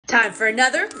Time for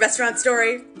another restaurant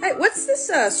story. Hey, what's this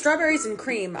strawberries and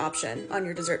cream option on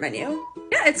your dessert menu?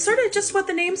 Yeah, it's sort of just what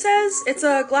the name says. It's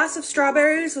a glass of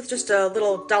strawberries with just a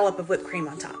little dollop of whipped cream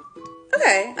on top.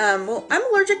 Okay, well, I'm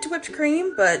allergic to whipped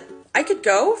cream, but I could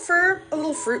go for a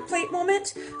little fruit plate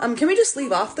moment. Can we just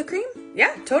leave off the cream?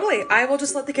 Yeah, totally. I will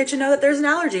just let the kitchen know that there's an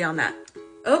allergy on that.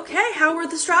 Okay, how were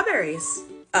the strawberries?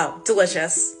 Oh,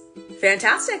 delicious.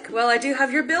 Fantastic. Well, I do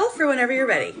have your bill for whenever you're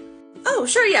ready. Oh,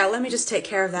 sure, yeah, let me just take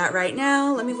care of that right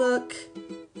now. Let me look.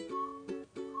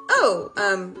 Oh,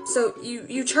 so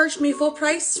you charged me full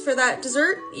price for that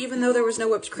dessert, even though there was no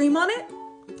whipped cream on it?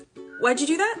 Why'd you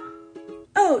do that?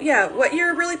 Oh, yeah, what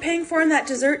you're really paying for in that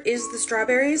dessert is the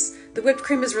strawberries. The whipped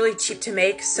cream is really cheap to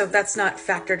make, so that's not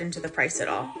factored into the price at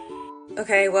all.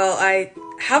 Okay, well, I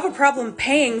have a problem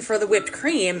paying for the whipped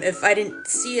cream if I didn't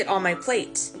see it on my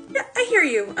plate. Yeah, I hear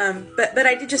you, but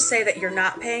I did just say that you're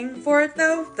not paying for it,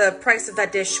 though. The price of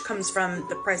that dish comes from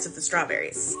the price of the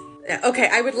strawberries. Yeah, okay,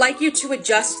 I would like you to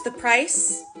adjust the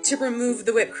price to remove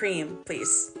the whipped cream,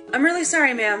 please. I'm really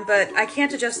sorry, ma'am, but I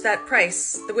can't adjust that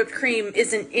price. The whipped cream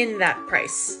isn't in that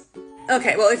price.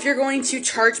 Okay, well, if you're going to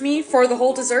charge me for the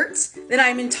whole dessert, then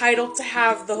I'm entitled to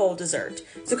have the whole dessert.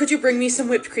 So could you bring me some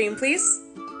whipped cream, please?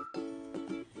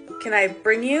 Can I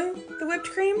bring you the whipped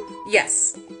cream?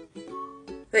 Yes.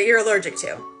 That you're allergic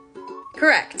to.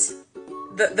 Correct.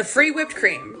 The free whipped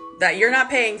cream that you're not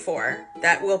paying for,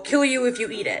 that will kill you if you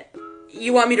eat it.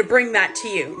 You want me to bring that to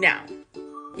you now?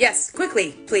 Yes,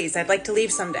 quickly, please. I'd like to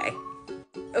leave someday.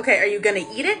 Okay, are you gonna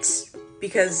eat it?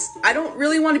 Because I don't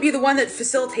really want to be the one that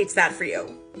facilitates that for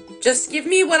you. Just give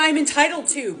me what I'm entitled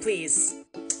to, please.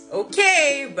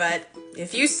 Okay, but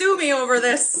if you sue me over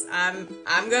this, I'm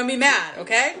gonna be mad,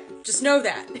 okay? Just know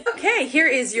that. Okay, here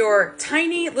is your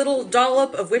tiny little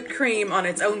dollop of whipped cream on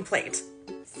its own plate.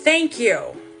 Thank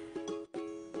you.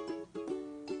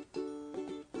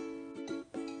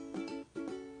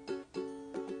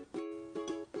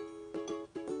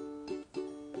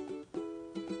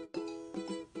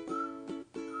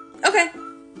 Okay,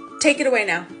 take it away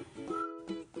now.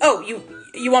 Oh,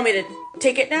 you want me to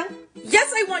take it now?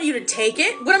 Yes, I want you to take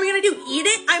it. What am I gonna do, eat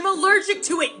it? I'm allergic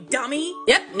to it, dummy.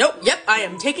 Yep, I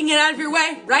am taking it out of your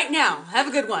way right now. Have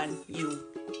a good one, you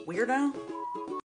weirdo.